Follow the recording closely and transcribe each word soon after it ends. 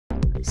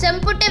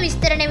ಸಂಪುಟ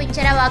ವಿಸ್ತರಣೆ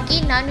ವಿಚಾರವಾಗಿ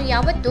ನಾನು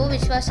ಯಾವತ್ತೂ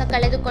ವಿಶ್ವಾಸ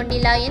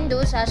ಕಳೆದುಕೊಂಡಿಲ್ಲ ಎಂದು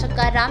ಶಾಸಕ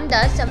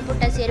ರಾಮದಾಸ್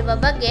ಸಂಪುಟ ಸೇರುವ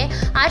ಬಗ್ಗೆ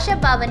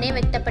ಆಶಾಭಾವನೆ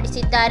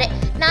ವ್ಯಕ್ತಪಡಿಸಿದ್ದಾರೆ.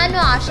 ನಾನು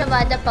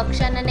ಆಶಾವಾದ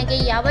ಪಕ್ಷ ನನಗೆ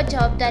ಯಾವ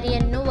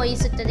ಜವಾಬ್ದಾರಿಯನ್ನು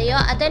ವಹಿಸುತ್ತದೆಯೋ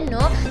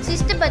ಅದನ್ನು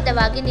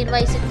ಶಿಸ್ತುಬದ್ಧವಾಗಿ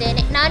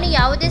ನಿರ್ವಹಿಸುತ್ತೇನೆ. ನಾನು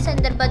ಯಾವುದೇ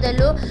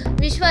ಸಂದರ್ಭದಲ್ಲೂ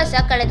ವಿಶ್ವಾಸ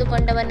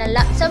ಕಳೆದುಕೊಂಡವನಲ್ಲ.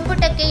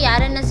 ಸಂಪುಟಕ್ಕೆ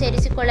ಯಾರನ್ನು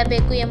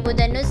ಸೇರಿಸಿಕೊಳ್ಳಬೇಕು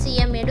ಎಂಬುದನ್ನು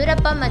ಸಿಎಂ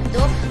ಯಡಿಯೂರಪ್ಪ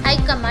ಮತ್ತು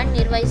ಹೈಕಮಾಂಡ್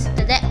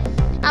ನಿರ್ವಹಿಸುತ್ತದೆ.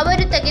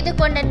 ಅವರು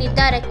ತೆಗೆದುಕೊಂಡ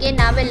ನಿರ್ಧಾರಕ್ಕೆ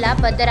ನಾವೆಲ್ಲ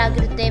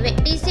ಬದ್ಧರಾಗಿರುತ್ತೇವೆ.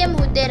 ಡಿಸಿಎಂ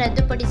ಹುದ್ದೆ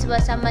ರದ್ದುಪಡಿಸುವ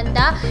ಸಂಬಂಧ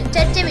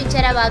ಚರ್ಚೆ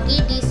ವಿಚಾರವಾಗಿ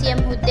ಡಿಸಿಎಂ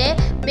ಹುದ್ದೆ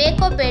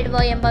ಬೇಕೋ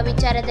ಬೇಡವೋ ಎಂಬ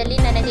ವಿಚಾರದಲ್ಲಿ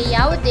ನನಗೆ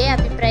ಯಾವುದೇ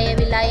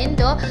ಅಭಿಪ್ರಾಯವಿಲ್ಲ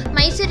ಎಂದು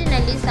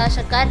ಮೈಸೂರಿನಲ್ಲಿ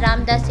ಶಾಸಕ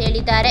ರಾಮದಾಸ್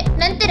ಹೇಳಿದ್ದಾರೆ.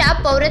 ನಂತರ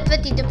ಪೌರತ್ವ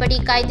ತಿದ್ದುಪಡಿ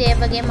ಕಾಯ್ದೆಯ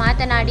ಬಗ್ಗೆ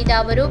ಮಾತನಾಡಿದ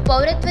ಅವರು,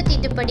 ಪೌರತ್ವ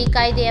ತಿದ್ದುಪಡಿ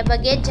ಕಾಯ್ದೆಯ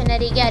ಬಗ್ಗೆ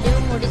ಜನರಿಗೆ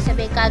ಅರಿವು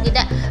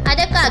ಮೂಡಿಸಬೇಕಾಗಿದೆ.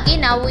 ಅದಕ್ಕಾಗಿ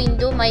ನಾವು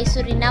ಇಂದು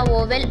ಮೈಸೂರಿನ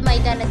ಓವೆಲ್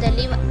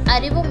ಮೈದಾನದಲ್ಲಿ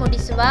ಅರಿವು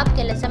ಮೂಡಿಸುವ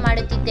ಕೆಲಸ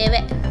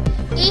ಮಾಡುತ್ತಿದ್ದೇವೆ.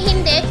 ಈ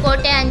ಹಿಂದೆ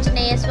ಕೋಟೆ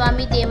ಆಂಜನೇಯ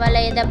ಸ್ವಾಮಿ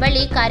ದೇವಾಲಯದ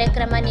ಬಳಿ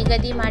ಕಾರ್ಯಕ್ರಮ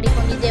ನಿಗದಿ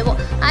ಮಾಡಿಕೊಂಡಿದ್ದೆವು.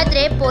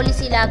 ಆದರೆ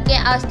ಪೊಲೀಸ್ ಇಲಾಖೆ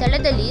ಆ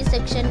ಸ್ಥಳದಲ್ಲಿ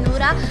ಸೆಕ್ಷನ್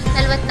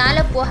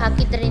 144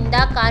 ಹಾಕಿದ್ದರಿಂದ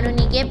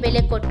ಕಾನೂನಿಗೆ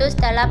ಬೆಲೆ ಕೊಟ್ಟು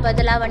ಸ್ಥಳ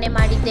ಬದಲಾವಣೆ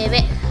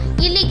ಮಾಡಿದ್ದೇವೆ.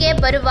 ಇಲ್ಲಿಗೆ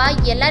ಬರುವ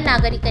ಎಲ್ಲ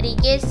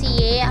ನಾಗರಿಕರಿಗೆ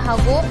ಸಿಎಎ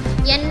ಹಾಗೂ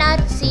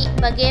ಎನ್ಆರ್ಸಿ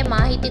ಬಗ್ಗೆ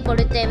ಮಾಹಿತಿ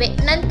ಕೊಡುತ್ತೇವೆ.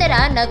 ನಂತರ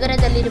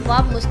ನಗರದಲ್ಲಿರುವ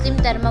ಮುಸ್ಲಿಂ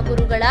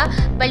ಧರ್ಮಗುರುಗಳ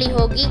ಬಳಿ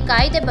ಹೋಗಿ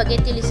ಕಾಯ್ದೆ ಬಗ್ಗೆ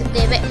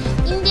ತಿಳಿಸುತ್ತೇವೆ.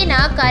 ಇಂದಿನ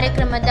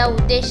ಕಾರ್ಯಕ್ರಮದ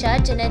ಉದ್ದೇಶ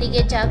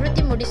ಜನರಿಗೆ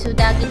ಜಾಗೃತಿ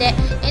ಮೂಡಿಸುವುದಾಗಿದೆ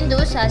ಎಂದು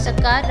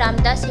ಶಾಸಕ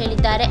ರಾಮದಾಸ್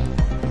ಹೇಳಿದ್ದಾರೆ.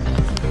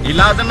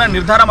 ಇಲ್ಲ, ಅದನ್ನ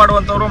ನಿರ್ಧಾರ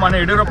ಮಾಡುವಂತವರು ಮಾನ್ಯ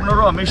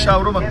ಯಡಿಯೂರಪ್ಪನವರು, ಅಮಿತ್ ಶಾ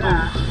ಅವರು ಮತ್ತು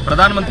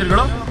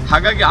ಪ್ರಧಾನಮಂತ್ರಿಗಳು.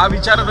 ಹಾಗಾಗಿ ಆ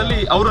ವಿಚಾರದಲ್ಲಿ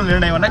ಅವರು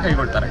ನಿರ್ಣಯವನ್ನ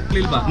ಕೈಗೊಳ್ತಾರೆ.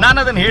 ನಾನು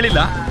ಅದನ್ನ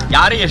ಹೇಳಿಲ್ಲ.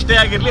 ಯಾರೇ ಎಷ್ಟೇ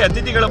ಆಗಿರಲಿ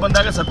ಅತಿಥಿಗಳು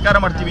ಬಂದಾಗ ಸತ್ಕಾರ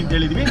ಮಾಡ್ತೀವಿ ಅಂತ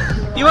ಹೇಳಿದ್ವಿ.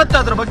 ಇವತ್ತು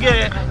ಅದ್ರ ಬಗ್ಗೆ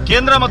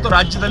ಕೇಂದ್ರ ಮತ್ತು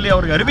ರಾಜ್ಯದಲ್ಲಿ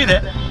ಅವ್ರಿಗೆ ಅರಿವಿದೆ.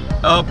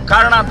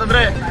 ಕಾರಣ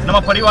ಅಂತಂದ್ರೆ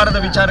ನಮ್ಮ ಪರಿವಾರದ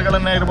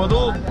ವಿಚಾರಗಳನ್ನ ಇರ್ಬೋದು,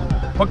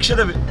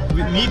 ಪಕ್ಷದ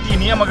ನೀತಿ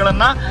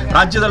ನಿಯಮಗಳನ್ನ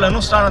ರಾಜ್ಯದಲ್ಲಿ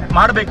ಅನುಷ್ಠಾನ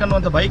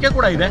ಮಾಡಬೇಕನ್ನುವಂಥ ಬಯಕೆ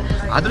ಕೂಡ ಇದೆ.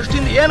 ಆ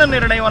ದೃಷ್ಟಿಯಿಂದ ಏನು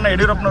ನಿರ್ಣಯವನ್ನ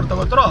ಯಡಿಯೂರಪ್ಪನವ್ರು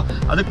ತಗೋತಾರೋ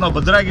ಅದಕ್ಕೆ ನಾವು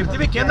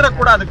ಬದ್ಧರಾಗಿರ್ತೀವಿ. ಕೇಂದ್ರ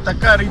ಕೂಡ ಅದಕ್ಕೆ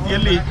ತಕ್ಕ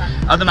ರೀತಿಯಲ್ಲಿ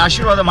ಅದನ್ನ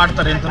ಆಶೀರ್ವಾದ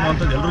ಮಾಡ್ತಾರೆ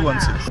ಅಂತನ್ನುವಂಥದ್ದು ಎಲ್ರಿಗೂ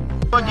ಅನಿಸಿದೆ.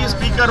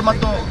 ಸ್ಪೀಕರ್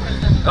ಮತ್ತು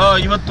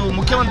ಇವತ್ತು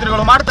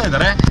ಮುಖ್ಯಮಂತ್ರಿಗಳು ಮಾಡ್ತಾ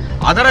ಇದ್ದಾರೆ.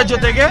 ಅದರ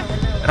ಜೊತೆಗೆ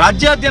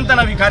ರಾಜ್ಯಾದ್ಯಂತ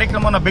ನಾವು ಈ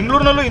ಕಾರ್ಯಕ್ರಮವನ್ನು,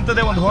 ಬೆಂಗಳೂರಿನಲ್ಲೂ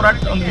ಇಂಥದೇ ಒಂದು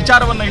ಒಂದು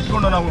ವಿಚಾರವನ್ನು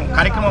ಇಟ್ಕೊಂಡು ನಾವು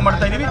ಕಾರ್ಯಕ್ರಮ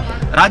ಮಾಡ್ತಾ ಇದ್ದೀವಿ.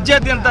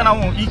 ರಾಜ್ಯಾದ್ಯಂತ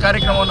ನಾವು ಈ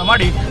ಕಾರ್ಯಕ್ರಮವನ್ನು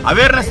ಮಾಡಿ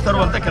ಅವೇರ್ನೆಸ್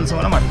ತರುವಂಥ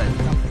ಕೆಲಸವನ್ನು ಮಾಡ್ತಾ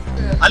ಇದ್ದೀವಿ.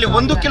 ಅಲ್ಲಿ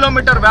 1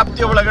 ಕಿಲೋಮೀಟರ್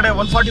ವ್ಯಾಪ್ತಿಯ ಒಳಗಡೆ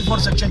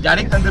 144 ಸೆಕ್ಷನ್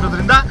ಜಾರಿಗೆ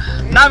ತಂದಿರೋದ್ರಿಂದ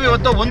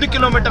ನಾವಿವತ್ತು 1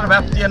 ಕಿಲೋಮೀಟರ್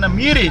ವ್ಯಾಪ್ತಿಯನ್ನು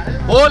ಮೀರಿ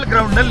ಓಲ್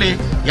ಗ್ರೌಂಡ್ನಲ್ಲಿ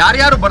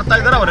ಯಾರ್ಯಾರು ಬರ್ತಾ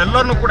ಇದ್ದಾರೋ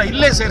ಅವರೆಲ್ಲರನ್ನೂ ಕೂಡ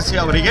ಇಲ್ಲೇ ಸೇರಿಸಿ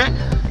ಅವರಿಗೆ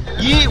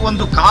ಈ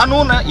ಒಂದು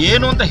ಕಾನೂನು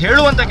ಏನು ಅಂತ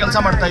ಹೇಳುವಂಥ ಕೆಲಸ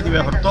ಮಾಡ್ತಾ ಇದ್ದೀವಿ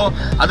ಹೊರತು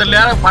ಅದರಲ್ಲಿ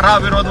ಯಾರ ಪರ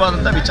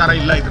ವಿರೋಧವಾದಂಥ ವಿಚಾರ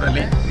ಇಲ್ಲ.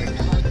 ಇದರಲ್ಲಿ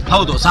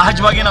ಹೌದು,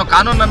 ಸಹಜವಾಗಿ ನಾವು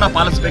ಕಾನೂನನ್ನು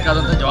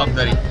ಪಾಲಿಸಬೇಕಾದಂಥ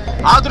ಜವಾಬ್ದಾರಿ.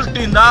 ಆ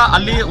ದೃಷ್ಟಿಯಿಂದ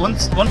ಅಲ್ಲಿ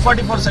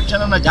 144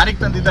 ಸೆಕ್ಷನ್ ಅನ್ನು ಜಾರಿಗೆ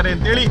ತಂದಿದ್ದಾರೆ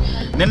ಅಂತೇಳಿ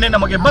ನಿನ್ನೆ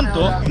ನಮಗೆ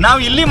ಬಂತು. ನಾವು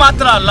ಇಲ್ಲಿ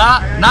ಮಾತ್ರ ಅಲ್ಲ,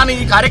 ನಾನು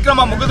ಈ ಕಾರ್ಯಕ್ರಮ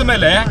ಮುಗಿದ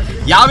ಮೇಲೆ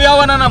ಯಾವ್ಯಾವ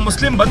ನನ್ನ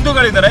ಮುಸ್ಲಿಂ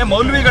ಬಂಧುಗಳಿದ್ದಾರೆ,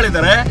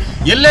 ಮೌಲ್ವಿಗಳಿದ್ದಾರೆ,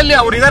 ಎಲ್ಲೆಲ್ಲಿ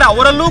ಅವರಿದ್ದಾರೆ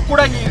ಅವರಲ್ಲೂ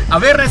ಕೂಡ ಈ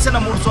ಅವೇರ್ನೆಸ್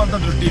ಅನ್ನು ಮೂಡಿಸುವಂಥ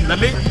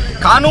ದೃಷ್ಟಿಯಿಂದಲೇ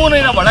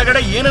ಕಾನೂನಿನ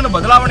ಒಳಗಡೆ ಏನೇನು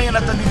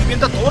ಬದಲಾವಣೆಯನ್ನು ತಂದಿದ್ದೀವಿ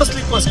ಅಂತ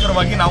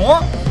ತೋರಿಸ್ಲಿಕ್ಕೋಸ್ಕರವಾಗಿ ನಾವು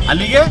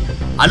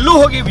ಅಲ್ಲೂ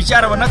ಹೋಗಿ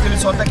ವಿಚಾರವನ್ನ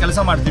ತಿಳಿಸುವಂತ ಕೆಲಸ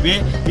ಮಾಡ್ತೀವಿ.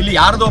 ಇಲ್ಲಿ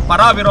ಯಾರ್ದೋ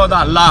ಪರ ವಿರೋಧ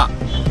ಅಲ್ಲ.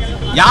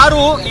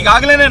 ಯಾರು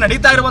ಈಗಾಗಲೇ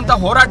ನಡೀತಾ ಇರುವಂತಹ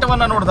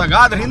ಹೋರಾಟವನ್ನ ನೋಡಿದಾಗ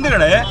ಅದ್ರ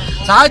ಹಿಂದ್ಗಡೆ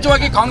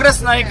ಸಹಜವಾಗಿ ಕಾಂಗ್ರೆಸ್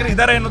ನಾಯಕರು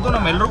ಇದ್ದಾರೆ ಅನ್ನೋದು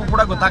ನಮ್ಮೆಲ್ಲರಿಗೂ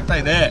ಕೂಡ ಗೊತ್ತಾಗ್ತಾ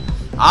ಇದೆ.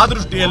 ಆ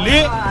ದೃಷ್ಟಿಯಲ್ಲಿ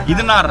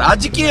ಇದನ್ನ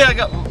ರಾಜಕೀಯ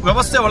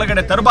ವ್ಯವಸ್ಥೆ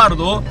ಒಳಗಡೆ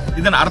ತರಬಾರದು.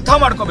 ಇದನ್ನ ಅರ್ಥ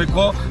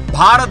ಮಾಡ್ಕೋಬೇಕು.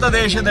 ಭಾರತ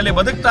ದೇಶದಲ್ಲಿ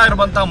ಬದುಕ್ತಾ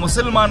ಇರುವಂತಹ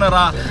ಮುಸಲ್ಮಾನರ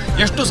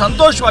ಎಷ್ಟು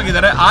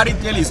ಸಂತೋಷವಾಗಿದ್ದಾರೆ, ಆ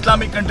ರೀತಿಯಲ್ಲಿ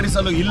ಇಸ್ಲಾಮಿಕ್ ಕಂಟ್ರೀಸ್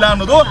ಅಲ್ಲೂ ಇಲ್ಲ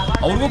ಅನ್ನೋದು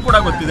ಅವ್ರಿಗೂ ಕೂಡ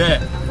ಗೊತ್ತಿದೆ.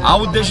 ಆ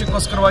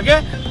ಉದ್ದೇಶಕ್ಕೋಸ್ಕರವಾಗಿ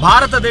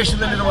ಭಾರತ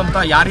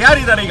ದೇಶದಲ್ಲಿರುವಂತಹ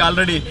ಯಾರ್ಯಾರಿದ್ದಾರೆ ಈಗ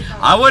ಆಲ್ರೆಡಿ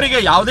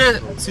ಅವರಿಗೆ ಯಾವುದೇ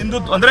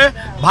ಸಿಂಧುತ್ವ ಅಂದ್ರೆ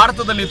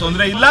ಭಾರತದಲ್ಲಿ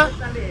ತೊಂದರೆ ಇಲ್ಲ.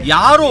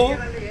 ಯಾರು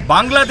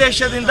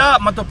ಬಾಂಗ್ಲಾದೇಶದಿಂದ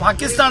ಮತ್ತು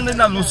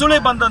ಪಾಕಿಸ್ತಾನದಿಂದ ನುಸುಳಿ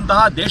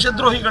ಬಂದಂತಹ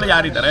ದೇಶದ್ರೋಹಿಗಳು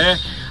ಯಾರಿದ್ದಾರೆ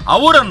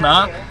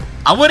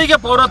ಅವರಿಗೆ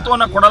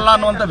ಪೌರತ್ವವನ್ನು ಕೊಡಲ್ಲ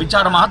ಅನ್ನುವಂಥ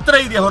ವಿಚಾರ ಮಾತ್ರ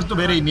ಇದೆ ಹೊರತು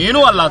ಬೇರೆ ಇನ್ನೇನೂ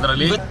ಅಲ್ಲ.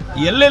 ಅದರಲ್ಲಿ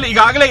ಎಲ್ಲೆಲ್ಲಿ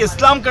ಈಗಾಗಲೇ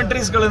ಇಸ್ಲಾಂ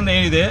ಕಂಟ್ರೀಸ್ಗಳನ್ನ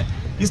ಏನಿದೆ,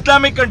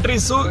 ಇಸ್ಲಾಮಿಕ್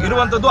ಕಂಟ್ರೀಸ್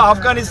ಇರುವಂಥದ್ದು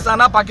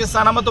ಆಫ್ಘಾನಿಸ್ತಾನ,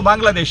 ಪಾಕಿಸ್ತಾನ ಮತ್ತು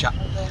ಬಾಂಗ್ಲಾದೇಶ.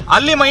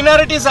 ಅಲ್ಲಿ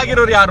ಮೈನಾರಿಟೀಸ್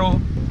ಆಗಿರೋರು ಯಾರು?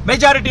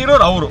 ಮೆಜಾರಿಟಿ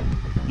ಇರೋರು ಅವರು.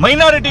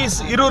 ಮೈನಾರಿಟೀಸ್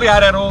ಇರೋರು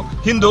ಯಾರ್ಯಾರು?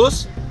 ಹಿಂದೂಸ್,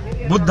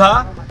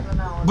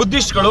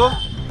 ಬುದ್ಧಿಸ್ಟ್ಗಳು,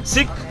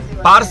 ಸಿಖ್,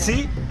 ಪಾರ್ಸಿ,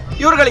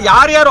 ಇವ್ರುಗಳು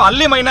ಯಾರ್ಯಾರು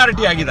ಅಲ್ಲಿ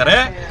ಮೈನಾರಿಟಿ ಆಗಿದ್ದಾರೆ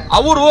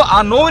ಅವರು ಆ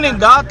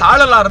ನೋವಿನಿಂದ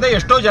ತಾಳಲಾರದೆ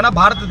ಎಷ್ಟೋ ಜನ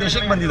ಭಾರತ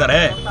ದೇಶಕ್ಕೆ ಬಂದಿದ್ದಾರೆ.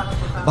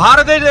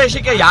 ಭಾರತ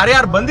ದೇಶಕ್ಕೆ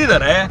ಯಾರ್ಯಾರು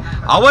ಬಂದಿದ್ದಾರೆ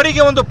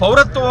ಅವರಿಗೆ ಒಂದು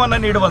ಪೌರತ್ವವನ್ನು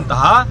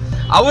ನೀಡುವಂತಹ,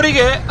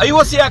 ಅವರಿಗೆ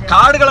ಐವಸಿಯ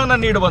ಕಾರ್ಡ್ಗಳನ್ನು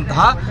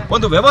ನೀಡುವಂತಹ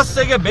ಒಂದು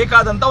ವ್ಯವಸ್ಥೆಗೆ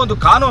ಬೇಕಾದಂತಹ ಒಂದು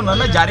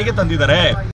ಕಾನೂನನ್ನು ಜಾರಿಗೆ ತಂದಿದ್ದಾರೆ.